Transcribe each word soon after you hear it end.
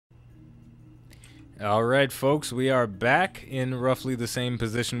Alright folks, we are back in roughly the same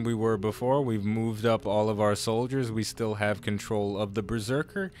position we were before. We've moved up all of our soldiers, we still have control of the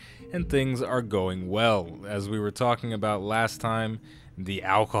Berserker, and things are going well. As we were talking about last time, the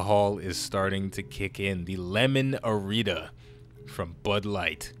alcohol is starting to kick in. The lemon Arita from Bud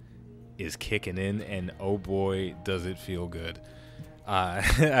Light is kicking in, and oh boy does it feel good.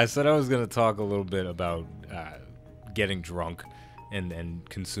 I said I was going to talk a little bit about getting drunk and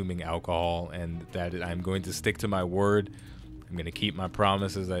consuming alcohol, and that I'm going to stick to my word. I'm going to keep my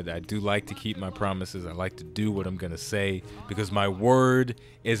promises. I do like to keep my promises. I like to do what I'm going to say because my word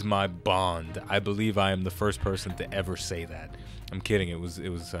is my bond. I believe I am the first person to ever say that. I'm kidding. It was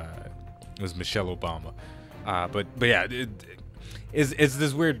Michelle Obama. But yeah, it's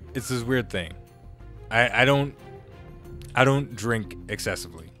this weird thing. I don't drink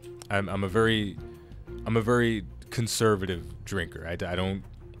excessively. I'm a very conservative drinker. I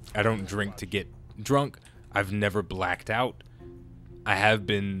don't drink to get drunk. I've never blacked out. I have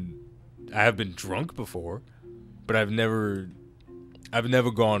been drunk before, but I've never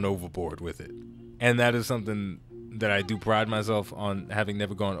gone overboard with it. And that is something that I do pride myself on, having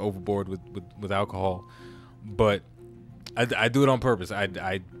never gone overboard with alcohol. But I do it on purpose.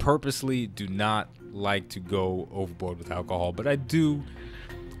 I purposely do not like to go overboard with alcohol, but I do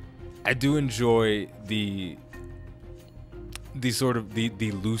enjoy the sort of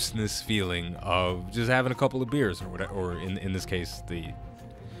the looseness feeling of just having a couple of beers, or whatever, or in this case the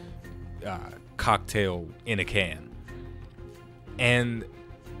cocktail in a can. And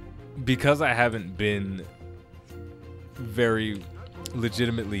because I haven't been very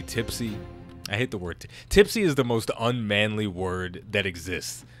legitimately tipsy, I hate the word tipsy is the most unmanly word that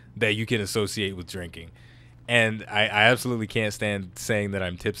exists that you can associate with drinking. And I absolutely can't stand saying that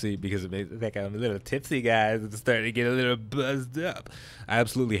I'm tipsy because it makes me think I'm a little tipsy, guys. It's starting to get a little buzzed up. I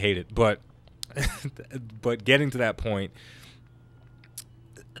absolutely hate it. But but getting to that point,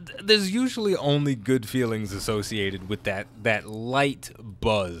 there's usually only good feelings associated with that light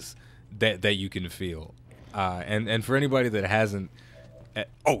buzz that you can feel. And for anybody that hasn't,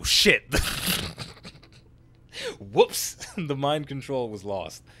 oh shit, whoops, the mind control was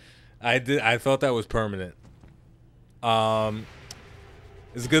lost. I thought that was permanent.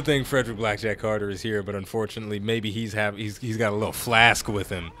 It's a good thing Frederick Blackjack Carter is here, but unfortunately, maybe he's got a little flask with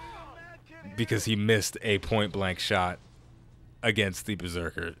him because he missed a point blank shot against the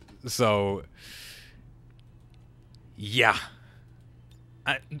Berserker. So, yeah,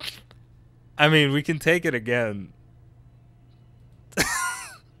 I mean, we can take it again.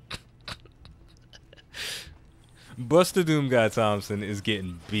 Buster Doom Guy Thompson is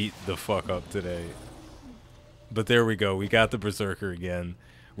getting beat the fuck up today. But there we go. We got the Berserker again.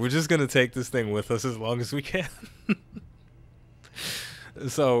 We're just going to take this thing with us as long as we can.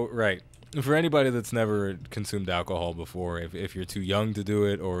 So, right. For anybody that's never consumed alcohol before, if you're too young to do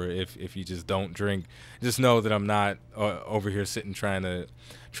it, or if you just don't drink, just know that I'm not over here sitting trying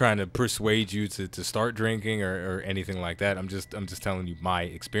to persuade you to start drinking or anything like that. I'm just telling you my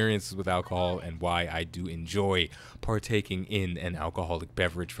experiences with alcohol and why I do enjoy partaking in an alcoholic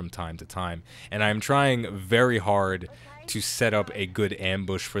beverage from time to time. And I'm trying very hard to set up a good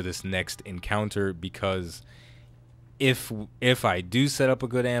ambush for this next encounter, because if I do set up a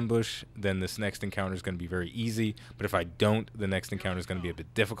good ambush, then this next encounter is going to be very easy. But if I don't, the next encounter is going to be a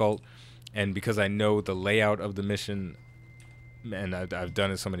bit difficult. And because I know the layout of the mission, and I've done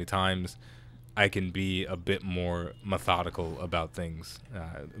it so many times, I can be a bit more methodical about things.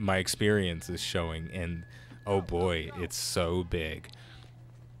 My experience is showing, and oh boy, it's so big.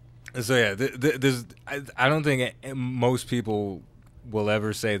 So yeah, I don't think most people will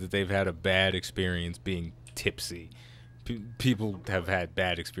ever say that they've had a bad experience being tipsy. People have had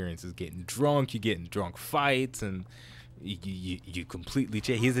bad experiences getting drunk. You get in drunk fights, and you completely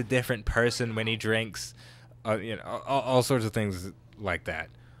change. He's a different person when he drinks. You know, all sorts of things like that.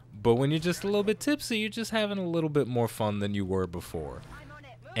 But when you're just a little bit tipsy, you're just having a little bit more fun than you were before.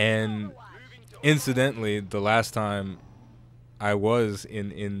 And incidentally, the last time I was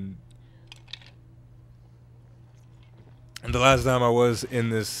in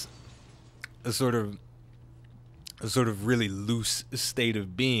this sort of really loose state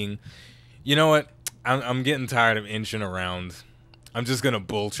of being, you know what? I'm getting tired of inching around. I'm just gonna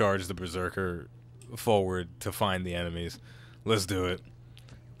bull charge the Berserker forward to find the enemies. Let's do it.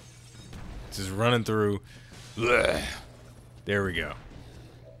 Just running through. Blech. There we go.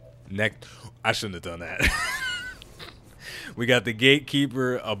 I shouldn't have done that. We got the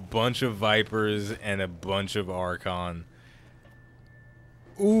Gatekeeper, a bunch of Vipers, and a bunch of Archon.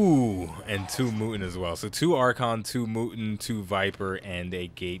 Ooh, and 2 Mutant as well. So 2 Archon, 2 Mutant, 2 Viper, and a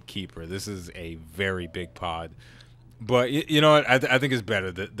Gatekeeper. This is a very big pod. But you know what? I think it's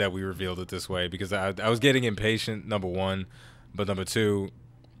better that we revealed it this way, because I was getting impatient, number one. But number two,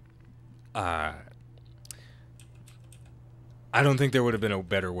 I don't think there would have been a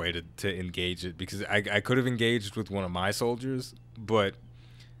better way to engage it, because I could have engaged with one of my soldiers, but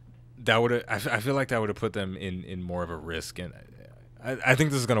that would have, I feel like that would have put them in more of a risk, and I think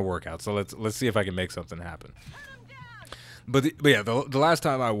this is gonna work out. So let's see if I can make something happen. But yeah, the last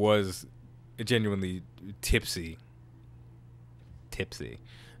time I was genuinely tipsy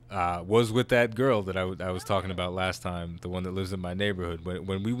was with that girl that I was talking about last time, the one that lives in my neighborhood.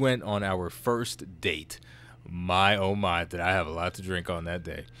 When we went on our first date, my oh my, did I have a lot to drink on that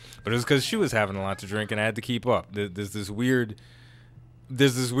day. But it was because she was having a lot to drink and I had to keep up. There's this weird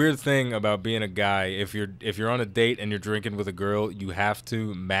thing about being a guy. If you're on a date and you're drinking with a girl, you have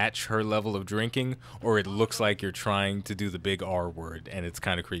to match her level of drinking, or it looks like you're trying to do the big R word, and it's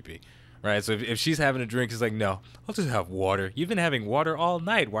kind of creepy. Right, so if she's having a drink, it's like, no, I'll just have water. You've been having water all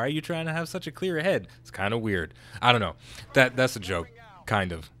night. Why are you trying to have such a clear head? It's kind of weird. I don't know. That's a joke,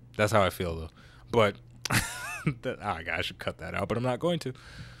 kind of. That's how I feel, though. But, oh God, I should cut that out, but I'm not going to.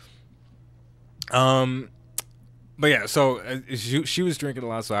 But yeah, so she was drinking a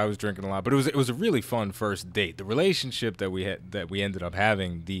lot, so I was drinking a lot. But it was a really fun first date. The relationship that we ended up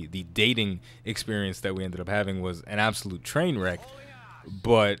having, the dating experience that we ended up having, was an absolute train wreck.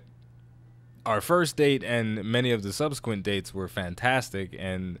 But our first date and many of the subsequent dates were fantastic,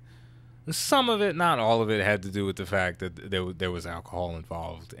 and some of it, not all of it, had to do with the fact that there was alcohol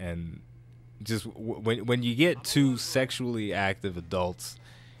involved. And just when you get 2 sexually active adults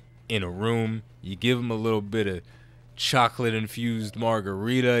in a room, you give them a little bit of chocolate infused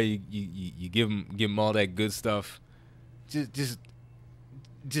margarita, you give them all that good stuff, just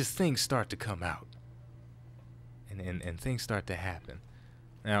things start to come out, and things start to happen.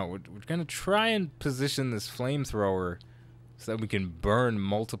 Now, we're going to try and position this flamethrower so that we can burn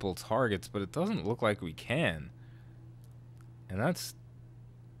multiple targets, but it doesn't look like we can. And that's...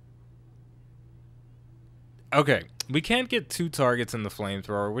 Okay, we can't get 2 targets in the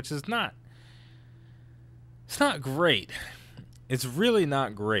flamethrower, which is not... It's not great. It's really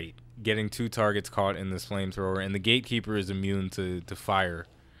not great getting 2 targets caught in this flamethrower, and the Gatekeeper is immune to fire.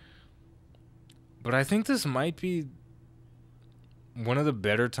 But I think this might be one of the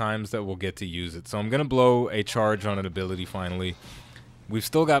better times that we'll get to use it. So I'm going to blow a charge on an ability finally. We've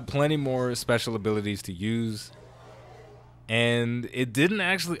still got plenty more special abilities to use. And it didn't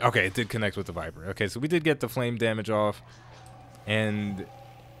actually... Okay, it did connect with the Viper. Okay, so we did get the flame damage off. And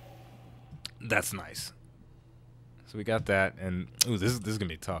that's nice. So we got that. And ooh, this is going to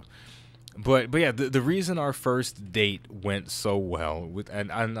be tough. But yeah, the reason our first date went so well,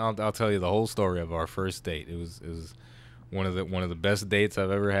 and I'll tell you the whole story of our first date. It was one of the best dates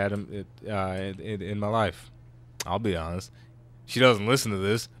I've ever had in my life. I'll be honest. She doesn't listen to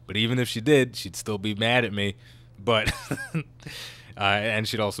this, but even if she did, she'd still be mad at me. But and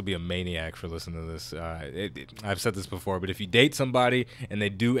she'd also be a maniac for listening to this. I've said this before, but if you date somebody and they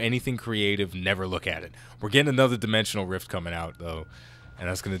do anything creative, never look at it. We're getting another dimensional rift coming out though, and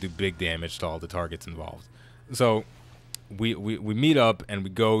that's going to do big damage to all the targets involved. So we meet up and we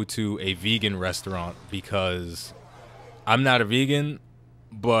go to a vegan restaurant because I'm not a vegan,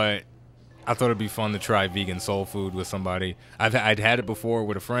 but I thought it'd be fun to try vegan soul food with somebody. I'd had it before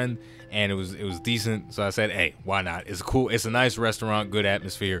with a friend, and it was decent. So I said, hey, why not? It's cool. It's a nice restaurant, good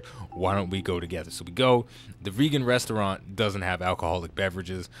atmosphere. Why don't we go together? So we go. The vegan restaurant doesn't have alcoholic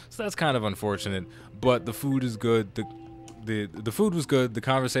beverages, so that's kind of unfortunate. But the food is good. The food was good. The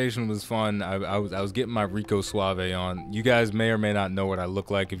conversation was fun. I was getting my Rico Suave on. You guys may or may not know what I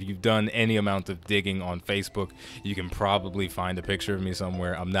look like. If you've done any amount of digging on Facebook, you can probably find a picture of me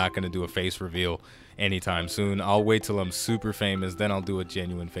somewhere. I'm not going to do a face reveal anytime soon. I'll wait till I'm super famous, then I'll do a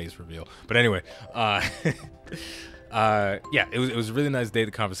genuine face reveal. But anyway, yeah, it was a really nice day.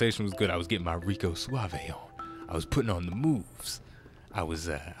 The conversation was good. I was getting my Rico Suave on. I was putting on the moves. I was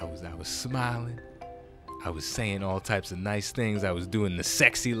smiling. I was saying all types of nice things. I was doing the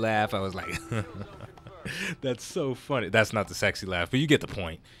sexy laugh. I was like, that's so funny. That's not the sexy laugh, but you get the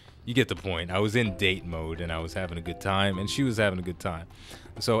point. You get the point. I was in date mode, and I was having a good time, and she was having a good time.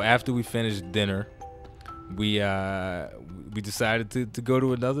 So after we finished dinner, we decided to go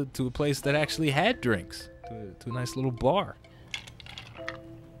to a place that actually had drinks, to a nice little bar.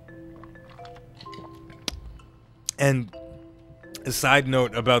 And a side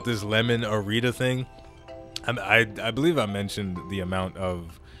note about this lemon Arita thing, I believe I mentioned the amount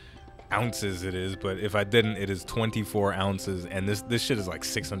of ounces it is, but if I didn't, it is 24 ounces, and this shit is like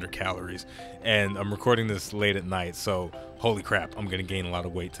 600 calories, and I'm recording this late at night, so holy crap, I'm gonna gain a lot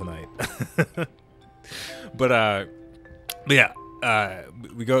of weight tonight. But yeah,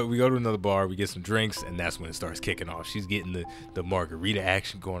 we go to another bar, we get some drinks, and that's when it starts kicking off. She's getting the margarita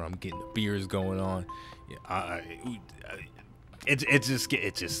action going on, I'm getting the beers going on. It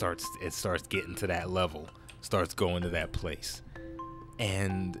just starts getting to that level, starts going to that place,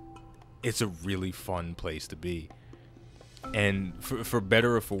 and it's a really fun place to be. And for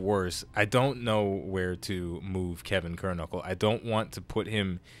better or for worse, I don't know where to move Kevin Kernockel. I don't want to put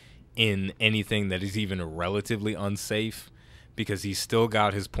him in anything that is even relatively unsafe, because he's still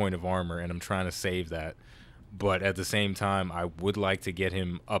got his point of armor, and I'm trying to save that. But at the same time, I would like to get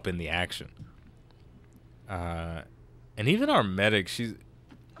him up in the action. And even our medic,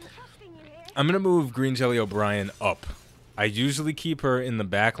 I'm going to move Green Jelly O'Brien up. I usually keep her in the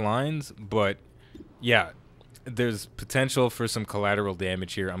back lines, but yeah, there's potential for some collateral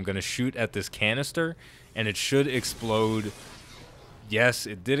damage here. I'm going to shoot at this canister, and it should explode. Yes,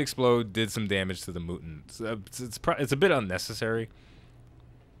 it did explode, did some damage to the mutant. It's a bit unnecessary,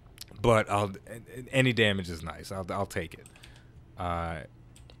 but any damage is nice. I'll take it.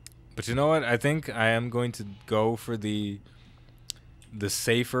 But you know what? I think I am going to go for the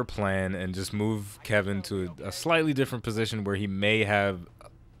safer plan and just move Kevin to a slightly different position where he may have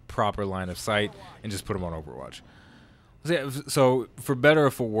proper line of sight, and just put him on Overwatch. So for better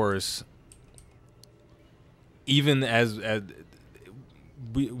or for worse, even as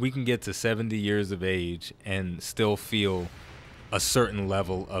we can get to 70 years of age and still feel a certain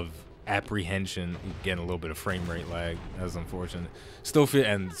level of apprehension. Getting a little bit of frame rate lag. That's unfortunate. Still feel,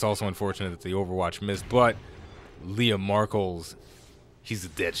 and it's also unfortunate that the Overwatch missed, but Leah Markles, he's a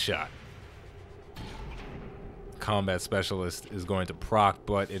dead shot. Combat Specialist is going to proc,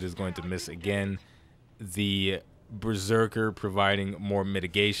 but it is going to miss again. The Berserker providing more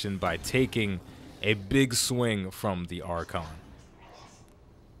mitigation by taking a big swing from the Archon.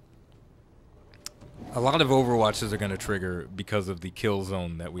 A lot of Overwatches are going to trigger because of the kill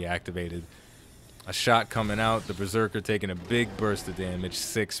zone that we activated. A shot coming out, the Berserker taking a big burst of damage,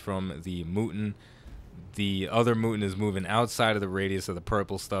 6 from the Mutant. The other Mutant is moving outside of the radius of the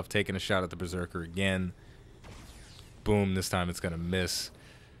purple stuff, taking a shot at the Berserker again. Boom, this time it's going to miss.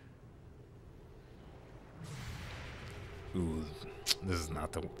 Ooh, this is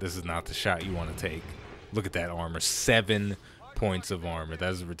not the shot you want to take. Look at that armor, 7 points of armor.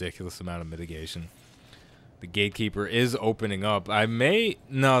 That is a ridiculous amount of mitigation. The Gatekeeper is opening up.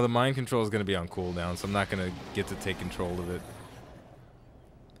 No, the mind control is going to be on cooldown, so I'm not going to get to take control of it.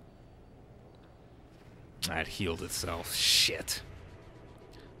 That healed itself. Shit.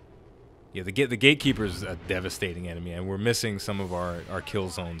 Yeah, the Gatekeeper is a devastating enemy, and we're missing some of our kill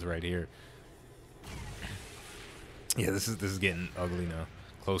zones right here. Yeah, this is getting ugly now.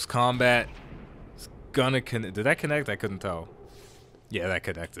 Close combat. It's gonna connect. Did that connect? I couldn't tell. Yeah, that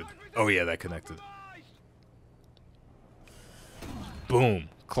connected. Oh yeah, that connected. Boom.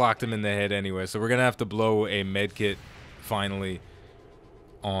 Clocked him in the head anyway. So we're gonna have to blow a medkit finally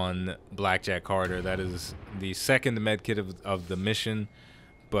on Blackjack Carter. That is the second medkit of the mission.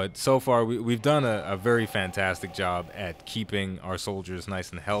 But so far we've done a very fantastic job at keeping our soldiers nice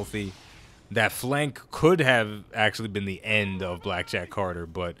and healthy. That flank could have actually been the end of Blackjack Carter,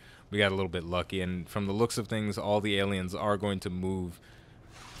 but we got a little bit lucky. And from the looks of things, all the aliens are going to move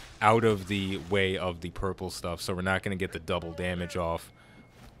out of the way of the purple stuff, so we're not going to get the double damage off.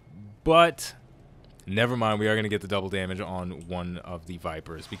 But never mind, we are going to get the double damage on one of the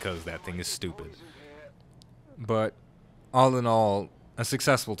Vipers because that thing is stupid. But all in all, a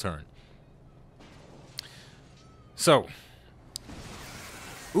successful turn. So,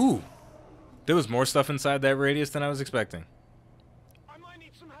 ooh, there was more stuff inside that radius than I was expecting.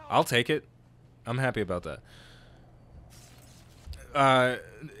 I'll take it. I'm happy about that.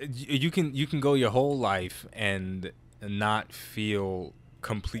 You can go your whole life and not feel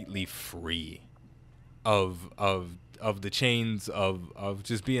completely free of the chains of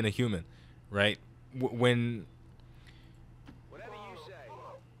just being a human, right? When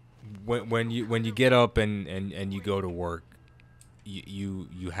you get up and you go to work, you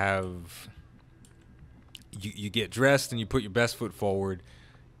get dressed and you put your best foot forward,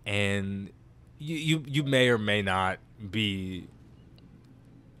 and you may or may not be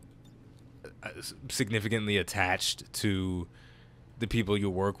significantly attached to the people you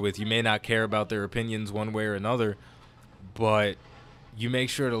work with. You may not care about their opinions one way or another, but you make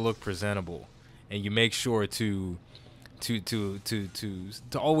sure to look presentable, and you make sure to to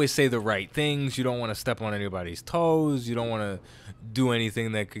always say the right things. You don't want to step on anybody's toes. You don't want to do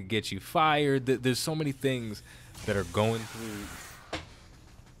anything that could get you fired. There's so many things that are going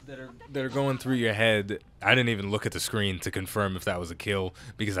through your head. I didn't even look at the screen to confirm if that was a kill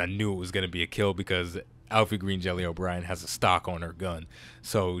because I knew it was going to be a kill because Alfie Green Jelly O'Brien has a stock on her gun,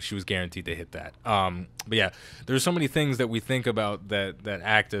 so she was guaranteed to hit that. But yeah, there's so many things that we think about that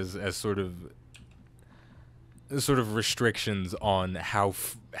act as sort of restrictions on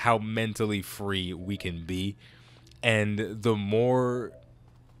how mentally free we can be, and the more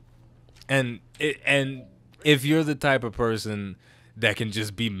and if you're the type of person that can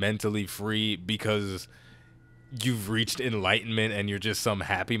just be mentally free because you've reached enlightenment and you're just some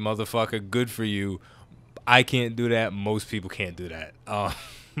happy motherfucker, good for you. I can't do that. Most people can't do that.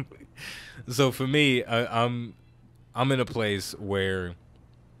 So for me, I'm in a place where,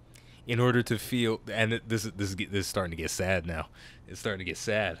 in order to feel, and this is starting to get sad now. It's starting to get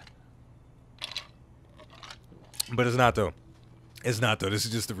sad, but it's not though. It's not though. This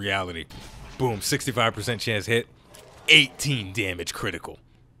is just the reality. Boom, 65% chance hit, 18 damage critical.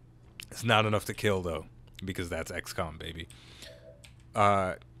 It's not enough to kill though, because that's XCOM, baby.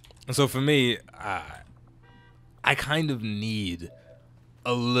 So for me, I kind of need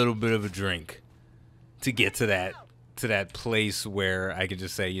a little bit of a drink to get to that place where I can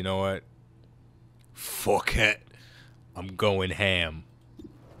just say, you know what? Fuck it. I'm going ham.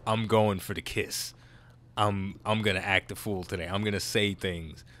 I'm going for the kiss. I'm gonna act a fool today. I'm gonna say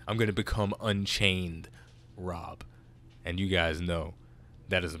things. I'm gonna become Unchained Rob. And you guys know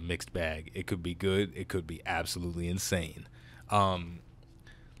that is a mixed bag. It could be good. It could be absolutely insane.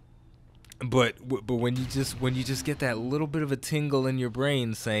 But when you just get that little bit of a tingle in your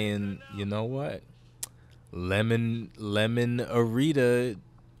brain saying, you know what, lemon Arita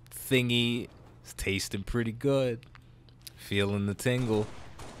thingy is tasting pretty good, feeling the tingle,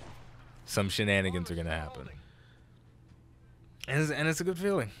 some shenanigans are gonna happen, and it's a good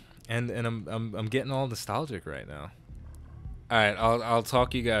feeling, and I'm getting all nostalgic right now. All right, I'll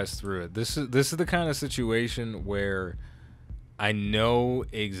talk you guys through it. This is the kind of situation where I know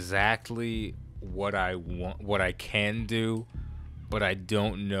exactly what I want, what I can do, but I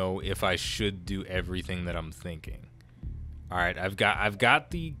don't know if I should do everything that I'm thinking. All right, I've got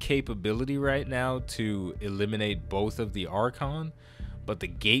the capability right now to eliminate both of the Archon, but the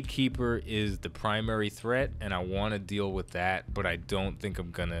Gatekeeper is the primary threat, and I want to deal with that, but I don't think I'm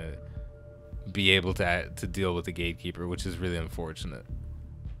gonna be able to deal with the Gatekeeper, which is really unfortunate.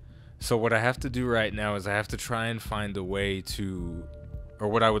 So what I have to do right now is I have to try and find a way to, or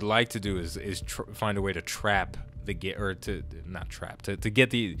what I would like to do is find a way to trap the to get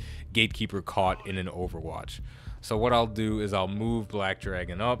the Gatekeeper caught in an Overwatch. So what I'll do is I'll move Black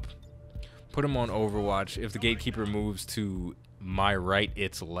Dragon up, put him on Overwatch. If the Gatekeeper moves to my right,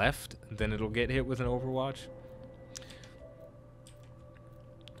 its left, then it'll get hit with an Overwatch.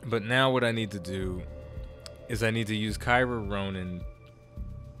 But now what I need to do is I need to use Kyra Ronin.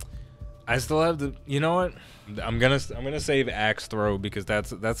 I still have the, you know what? I'm gonna save Axe Throw because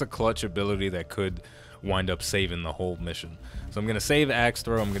that's a clutch ability that could wind up saving the whole mission. So I'm gonna save Axe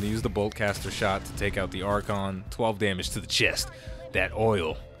Throw. I'm gonna use the Boltcaster shot to take out the Archon. 12 damage to the chest. That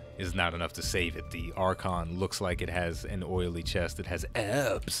oil is not enough to save it. The Archon looks like it has an oily chest. It has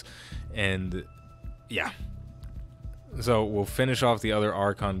abs, and yeah. So we'll finish off the other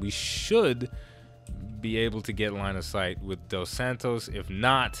Archon. We should be able to get line of sight with Dos Santos. If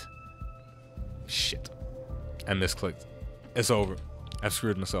not, shit, I misclicked. It's over. I've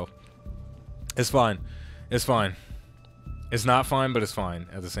screwed myself. It's fine. It's fine. It's not fine, but it's fine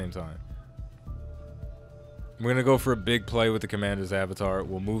at the same time. We're gonna go for a big play with the Commander's Avatar.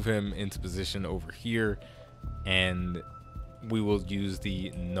 We'll move him into position over here, and we will use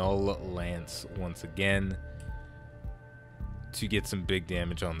the Null Lance once again to get some big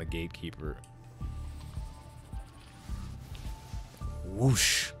damage on the Gatekeeper.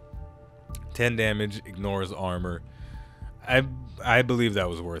 Whoosh. 10 damage, ignores armor. I believe that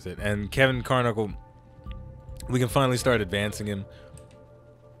was worth it. And Kevin Carnicle, we can finally start advancing him.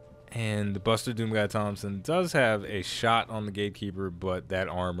 And Buster Doomguy Thompson does have a shot on the Gatekeeper, but that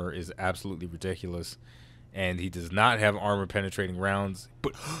armor is absolutely ridiculous. And he does not have armor penetrating rounds.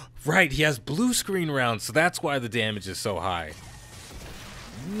 But right, he has blue screen rounds, so that's why the damage is so high.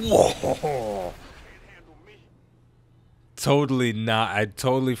 Whoa! Totally not. I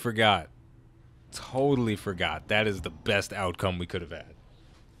totally forgot. Totally forgot. That is the best outcome we could have had.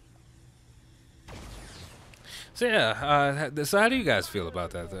 So yeah, so how do you guys feel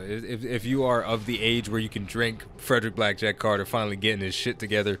about that, though? If you are of the age where you can drink, Frederick Blackjack Carter finally getting his shit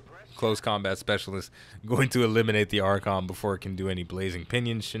together, close combat specialist going to eliminate the Archon before it can do any blazing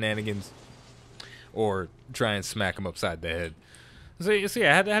pinion shenanigans or try and smack him upside the head. So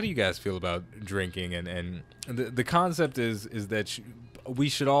yeah, how do you guys feel about drinking? And the concept is that we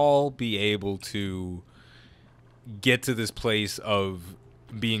should all be able to get to this place of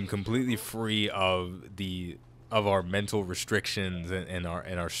being completely free of our mental restrictions and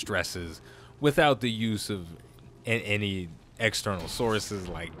our stresses without the use of any external sources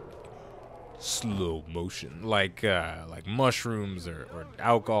like slow motion, like mushrooms or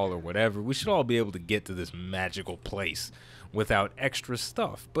alcohol or whatever. We should all be able to get to this magical place without extra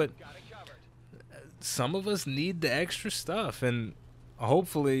stuff. But some of us need the extra stuff, and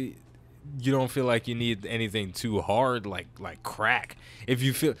hopefully you don't feel like you need anything too hard like crack. If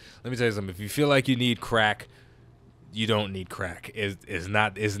you feel, let me tell you something, if you feel like you need crack, you don't need crack.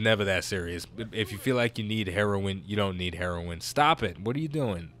 It's never that serious. If you feel like you need heroin, you don't need heroin. Stop it. What are you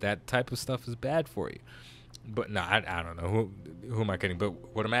doing? That type of stuff is bad for you. But no, I don't know. Who am I kidding?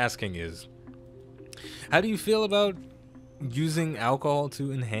 But what I'm asking is, how do you feel about using alcohol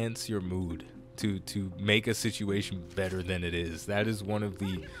to enhance your mood, to make a situation better than it is? That is one of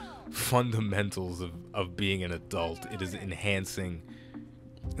the fundamentals of being an adult. It is enhancing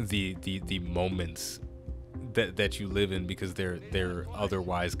the moments that you live in, because they're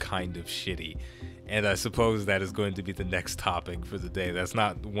otherwise kind of shitty. And I suppose that is going to be the next topic for the day. That's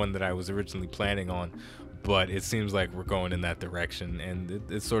not one that I was originally planning on, but it seems like we're going in that direction, and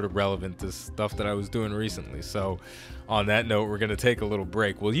it's sort of relevant to stuff that I was doing recently. So on that note, we're going to take a little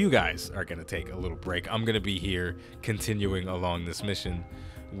break. Well, you guys are going to take a little break. I'm going to be here continuing along this mission,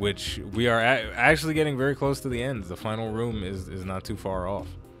 which we are actually getting very close to the end. The final room is not too far off.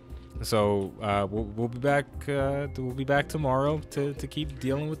 So we'll be back. We'll be back tomorrow to keep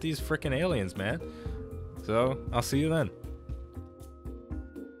dealing with these frickin' aliens, man. So I'll see you then.